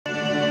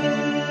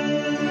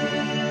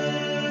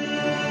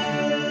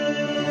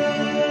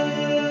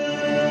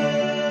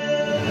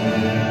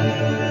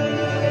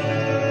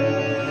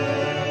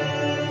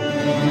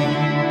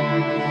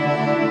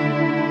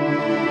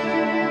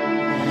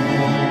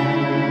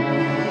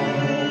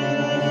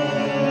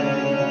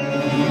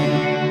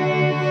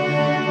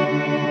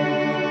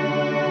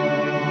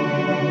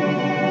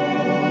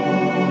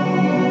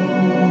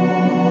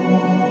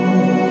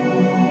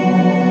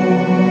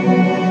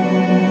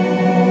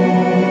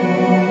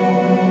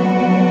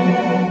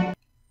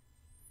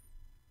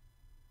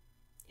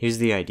Here's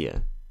the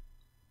idea.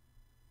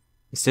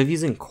 Instead of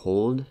using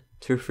cold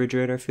to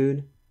refrigerate our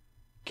food,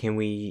 can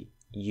we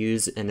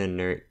use an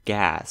inert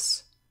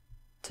gas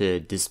to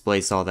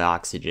displace all the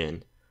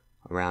oxygen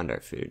around our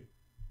food?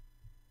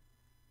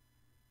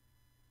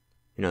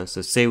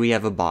 So say we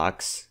have a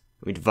box,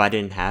 we divide it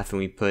in half and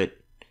we put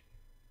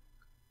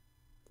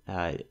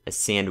a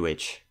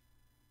sandwich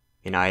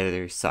in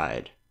either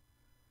side.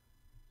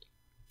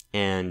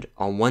 And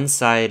on one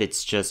side,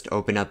 it's just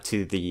open up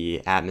to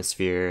the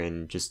atmosphere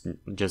and just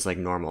like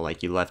normal,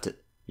 like you left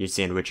your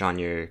sandwich on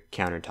your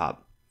countertop.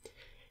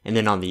 And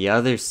then on the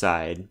other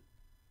side,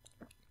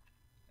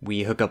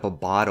 we hook up a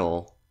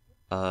bottle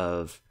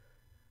of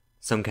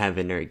some kind of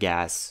inert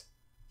gas,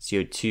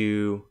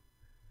 CO2,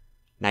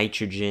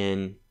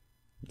 nitrogen,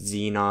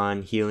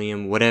 xenon,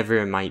 helium, whatever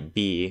it might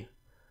be.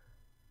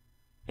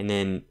 And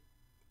then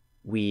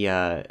we,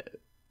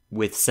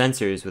 with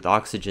sensors, with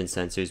oxygen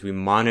sensors, we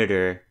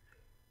monitor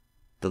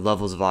the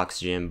levels of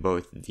oxygen in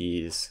both of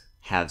these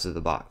halves of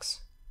the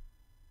box,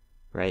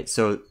 right?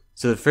 So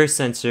the first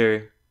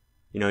sensor,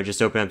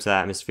 just open up to the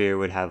atmosphere,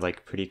 would have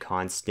like pretty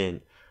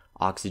constant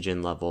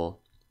oxygen level.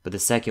 But the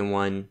second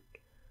one,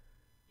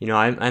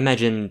 I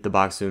imagine the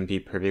box wouldn't be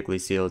perfectly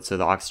sealed, so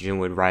the oxygen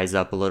would rise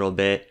up a little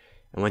bit.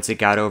 And once it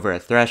got over a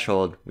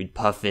threshold, we'd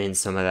puff in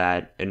some of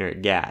that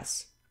inert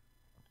gas.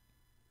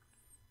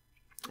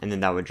 And then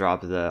that would drop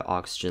the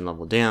oxygen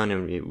level down,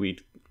 and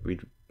we'd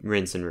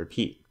rinse and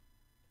repeat.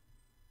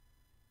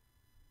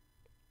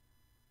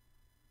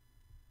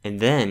 And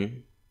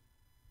then,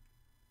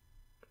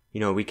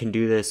 we can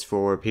do this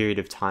for a period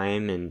of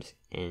time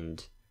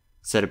and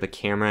set up a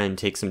camera and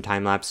take some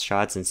time-lapse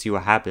shots and see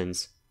what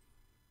happens.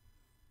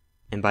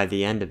 And by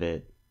the end of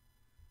it,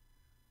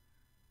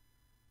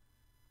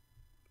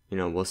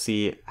 we'll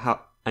see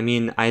how,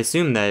 I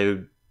assume that it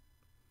would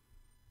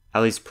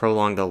at least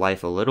prolong the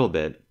life a little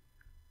bit.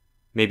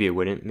 Maybe it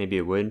wouldn't, maybe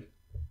it would.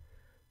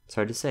 It's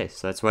hard to say,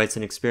 so that's why it's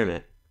an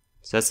experiment.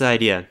 So that's the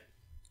idea.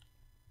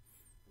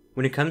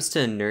 When it comes to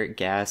inert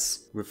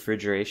gas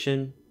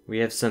refrigeration, we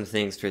have some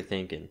things for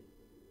thinking.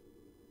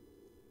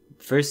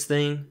 First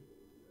thing,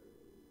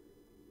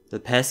 the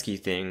pesky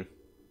thing,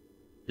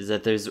 is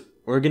that there's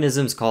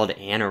organisms called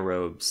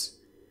anaerobes.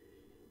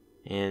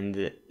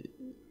 And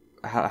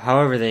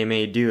however they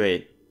may do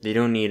it, they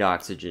don't need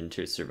oxygen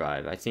to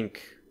survive. I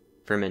think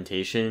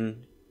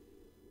fermentation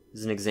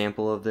is an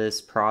example of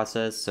this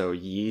process. So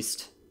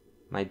yeast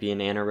might be an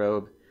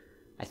anaerobe.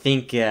 I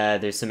think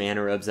there's some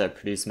anaerobes that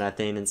produce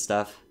methane and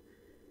stuff.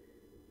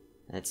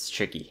 That's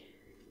tricky.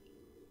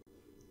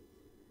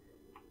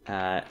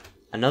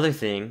 Another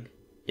thing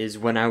is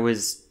when I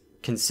was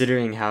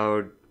considering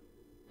how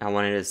I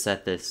wanted to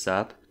set this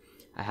up,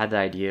 I had the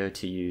idea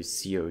to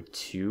use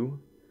CO2.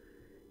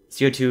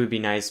 CO2 would be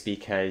nice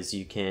because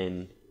you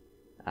can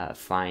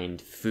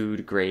find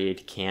food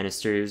grade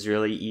canisters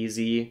really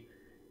easy,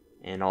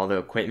 and all the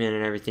equipment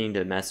and everything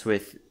to mess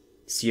with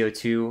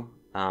CO2.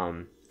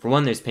 For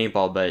one, there's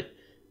paintball, but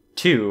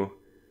two,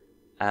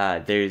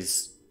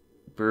 there's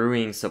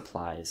brewing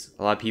supplies.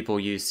 A lot of people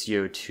use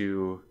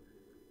CO2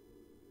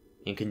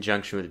 in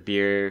conjunction with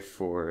beer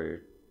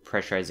for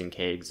pressurizing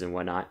kegs and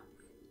whatnot.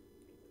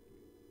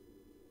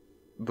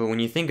 But when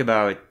you think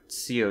about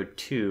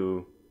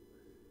CO2,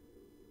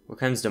 what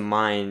comes to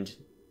mind,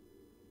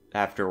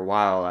 after a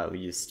while at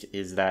least,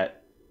 is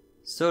that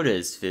soda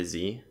is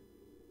fizzy.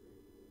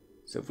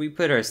 So if we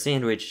put our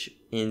sandwich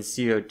in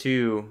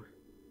CO2,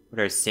 would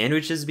our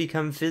sandwiches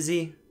become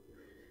fizzy?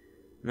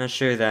 I'm not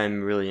sure that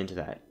I'm really into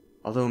that.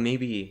 Although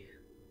maybe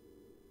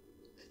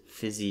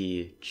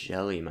fizzy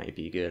jelly might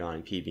be good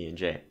on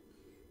PB&J.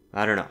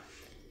 I don't know.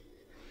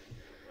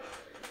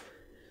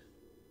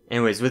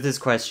 Anyways, with this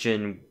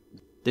question,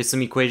 there's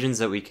some equations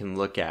that we can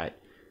look at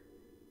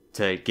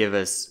to give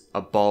us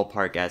a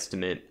ballpark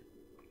estimate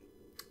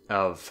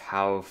of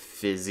how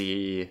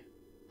fizzy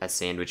a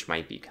sandwich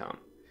might become.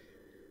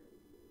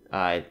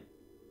 The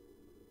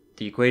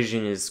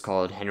equation is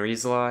called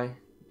Henry's Law,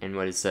 and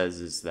what it says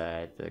is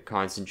that the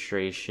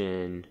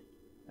concentration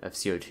of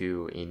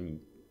CO2 in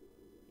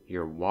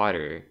your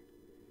water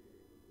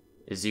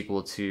is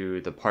equal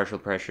to the partial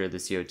pressure of the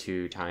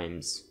CO2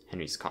 times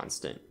Henry's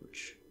constant,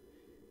 which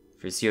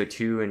for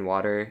CO2 in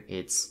water,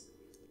 it's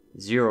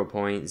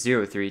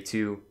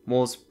 0.032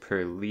 moles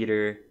per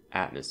liter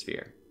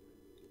atmosphere.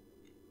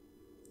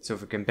 So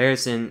for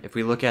comparison, if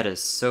we look at a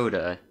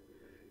soda,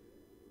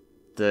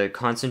 the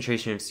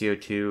concentration of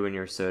CO2 in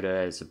your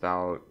soda is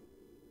about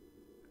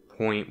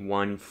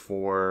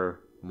 0.14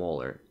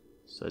 molar.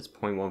 So it's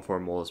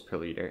 0.14 moles per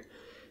liter.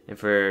 And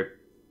for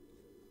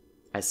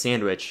a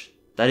sandwich,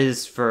 that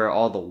is for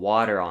all the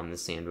water on the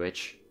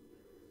sandwich.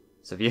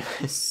 So if you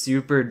have a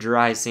super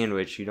dry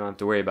sandwich, you don't have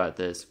to worry about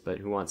this, but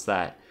who wants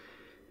that?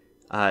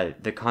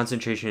 The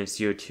concentration of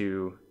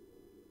CO2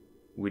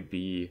 would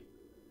be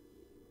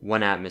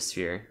 1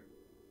 atmosphere,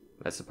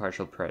 that's the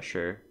partial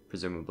pressure,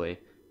 presumably,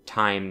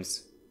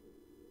 times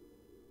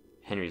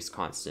Henry's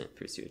constant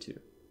for CO2.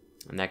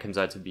 And that comes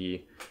out to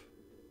be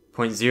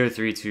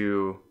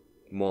 0.032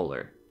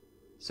 molar.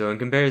 So in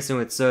comparison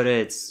with soda,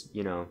 it's,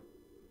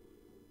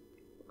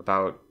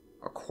 about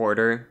a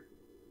quarter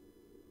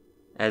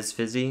as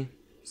fizzy.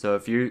 So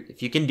if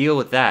you can deal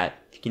with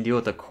that, if you can deal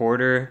with a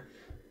quarter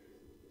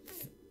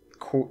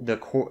of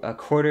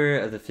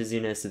the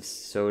fizziness of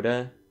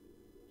soda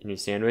in your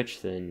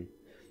sandwich, then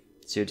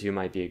CO2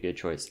 might be a good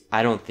choice.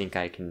 I don't think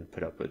I can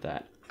put up with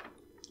that,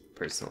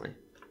 personally.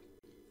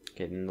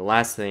 Okay, then the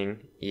last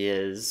thing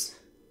is,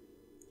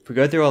 if we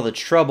go through all the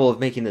trouble of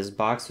making this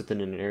box with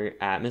an inert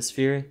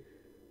atmosphere,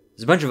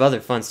 there's a bunch of other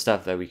fun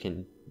stuff that we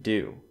can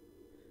do.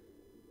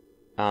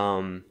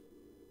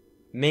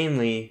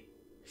 Mainly,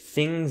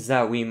 things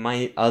that we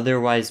might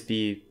otherwise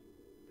be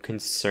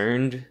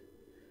concerned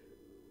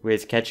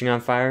with catching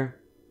on fire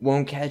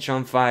won't catch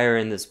on fire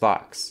in this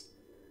box.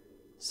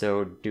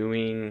 So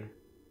doing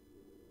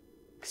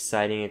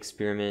exciting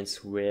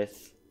experiments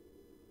with,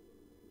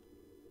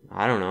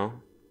 I don't know,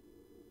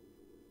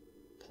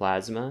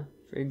 plasma,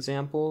 for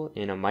example,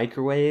 in a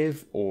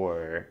microwave,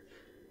 or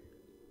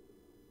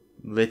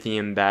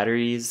lithium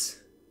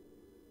batteries,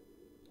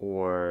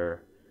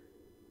 or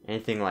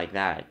anything like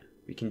that.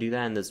 We can do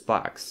that in this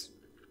box.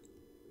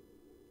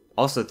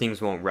 Also,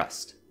 things won't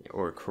rust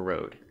or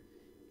corrode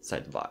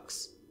inside the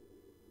box.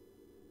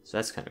 So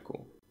that's kind of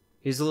cool.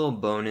 Here's a little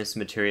bonus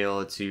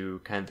material to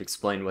kind of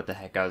explain what the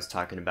heck I was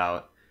talking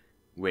about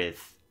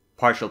with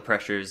partial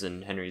pressures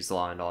and Henry's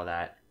law and all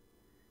that.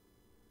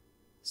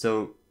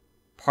 So,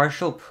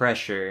 partial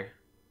pressure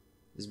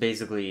is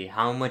basically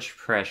how much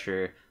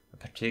pressure a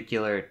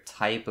particular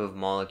type of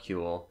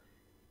molecule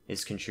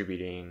is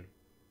contributing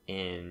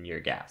in your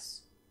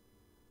gas.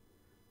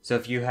 So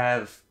if you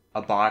have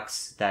a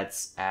box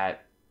that's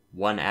at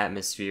 1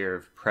 atmosphere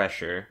of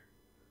pressure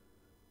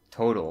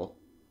total,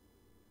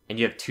 and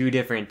you have 2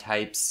 different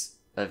types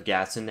of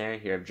gas in there,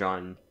 here I've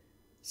drawn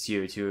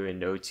CO2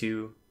 and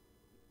O2.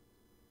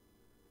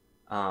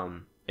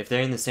 If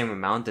they're in the same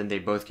amount, then they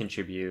both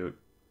contribute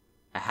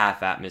a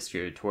half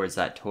atmosphere towards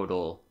that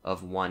total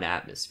of 1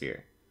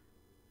 atmosphere.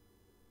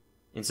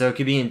 And so it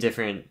could be in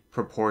different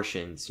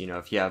proportions. You know,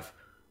 if you have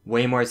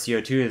way more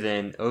CO2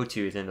 than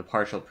O2, then the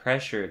partial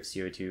pressure of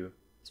CO2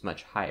 is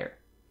much higher.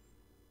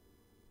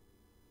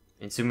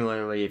 And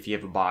similarly, if you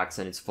have a box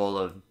and it's full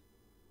of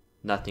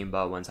nothing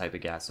but one type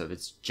of gas, so if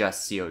it's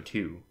just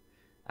CO2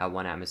 at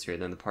 1 atmosphere,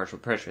 then the partial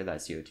pressure of that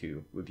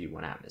CO2 would be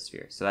 1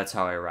 atmosphere. So that's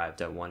how I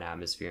arrived at 1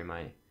 atmosphere in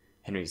my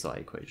Henry's law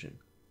equation.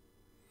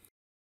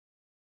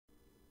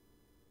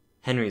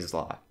 Henry's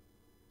law.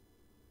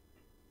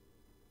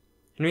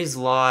 Henry's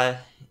law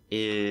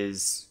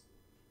is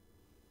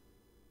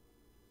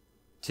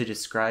to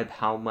describe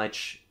how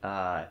much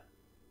of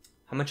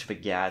a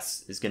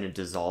gas is going to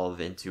dissolve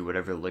into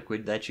whatever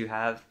liquid that you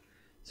have.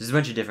 So there's a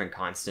bunch of different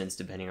constants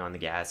depending on the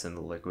gas and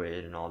the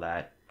liquid and all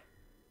that.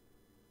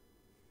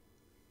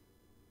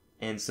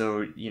 And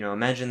so, you know,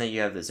 imagine that you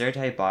have this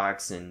airtight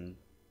box and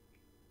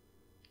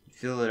you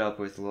fill it up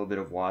with a little bit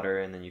of water,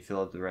 and then you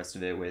fill up the rest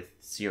of it with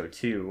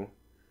CO2.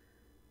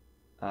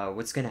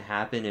 What's going to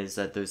happen is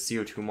that those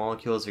CO2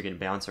 molecules are going to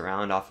bounce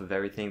around off of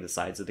everything, the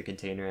sides of the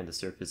container and the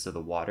surface of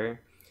the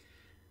water.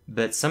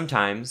 But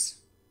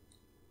sometimes,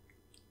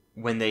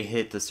 when they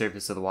hit the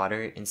surface of the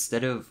water,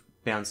 instead of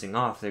bouncing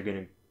off, they're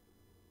going to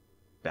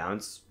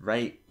bounce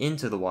right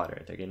into the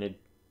water. They're going to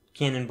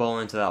cannonball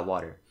into that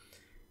water,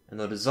 and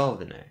they'll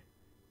dissolve in there.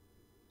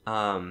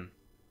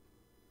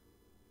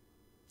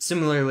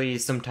 Similarly,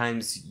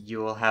 sometimes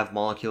you'll have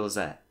molecules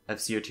of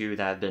CO2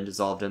 that have been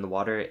dissolved in the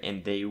water,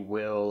 and they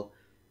will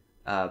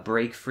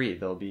break free.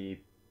 They'll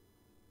be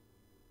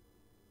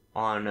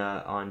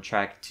on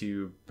track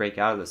to break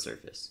out of the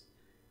surface.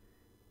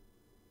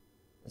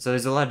 So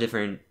there's a lot of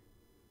different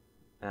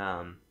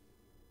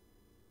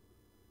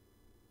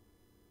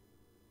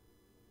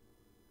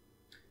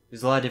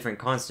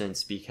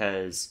constants,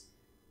 because,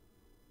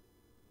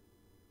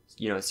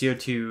 you know,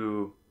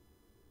 CO2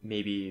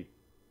 maybe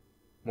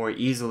more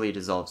easily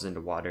dissolves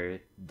into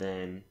water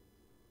than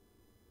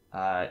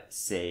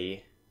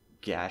say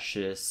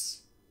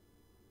gaseous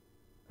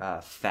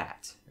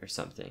fat or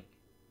something,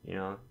 you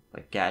know,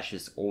 like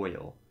gaseous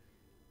oil.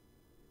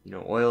 You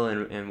know, oil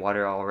and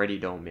water already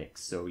don't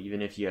mix, so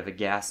even if you have a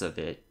gas of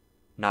it,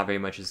 not very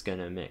much is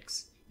gonna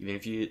mix. Even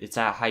if it's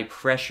at high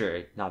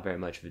pressure, not very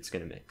much of it's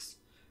gonna mix.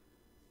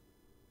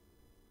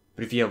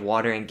 But if you have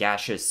water and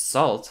gaseous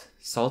salt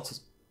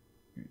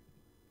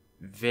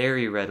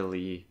very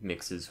readily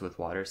mixes with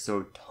water,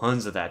 so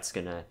tons of that's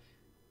gonna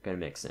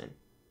mix in.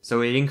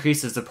 So it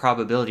increases the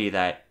probability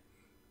that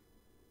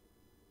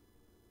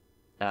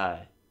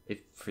if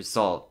for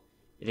salt,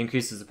 it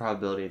increases the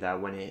probability that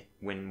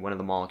when one of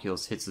the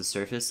molecules hits the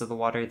surface of the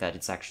water, that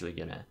it's actually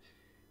gonna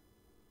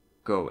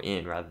go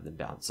in rather than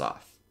bounce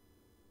off.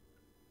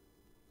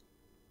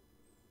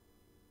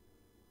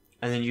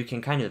 And then you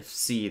can kind of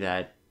see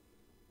that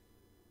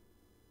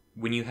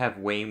when you have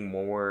way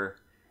more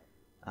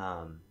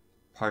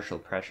partial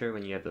pressure,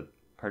 when you have the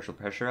partial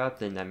pressure up,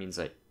 then that means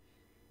that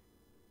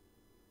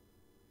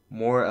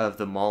more of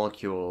the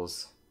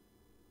molecules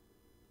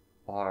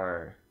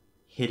are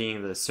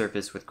hitting the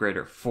surface with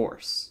greater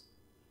force,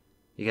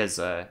 because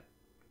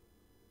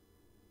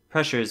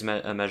pressure is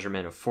a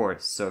measurement of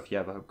force. So if you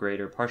have a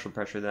greater partial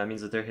pressure, that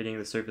means that they're hitting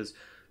the surface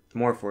with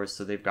more force,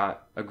 so they've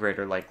got a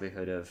greater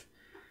likelihood of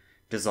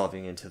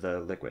dissolving into the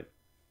liquid.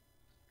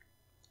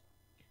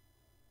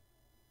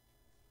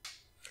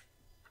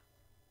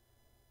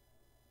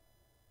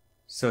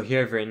 So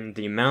here I've written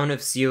the amount of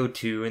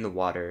CO2 in the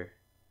water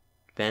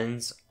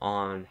depends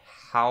on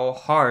how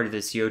hard the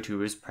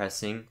CO2 is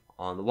pressing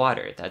on the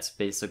water. That's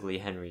basically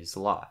Henry's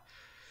law.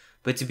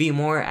 But to be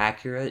more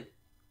accurate,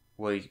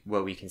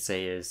 what we can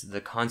say is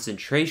the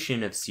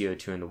concentration of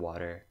CO2 in the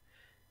water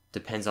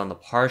depends on the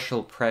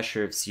partial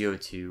pressure of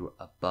CO2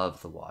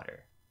 above the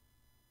water.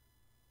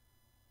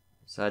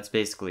 So that's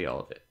basically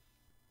all of it.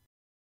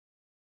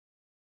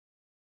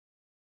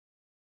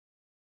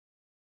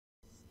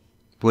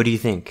 What do you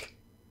think?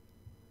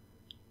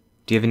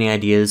 Do you have any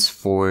ideas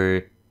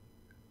for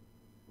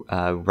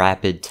a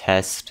rapid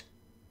test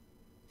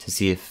to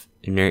see if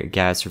inert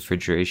gas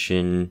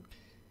refrigeration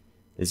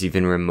is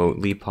even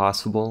remotely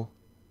possible?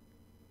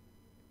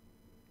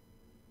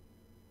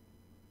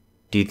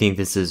 Do you think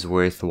this is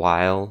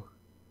worthwhile?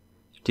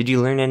 Did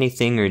you learn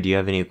anything, or do you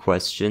have any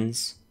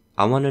questions?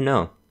 I want to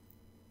know.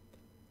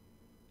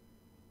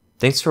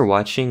 Thanks for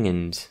watching,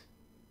 and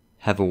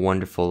have a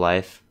wonderful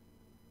life.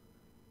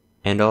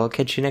 And I'll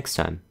catch you next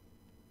time.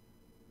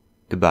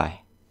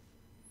 Goodbye.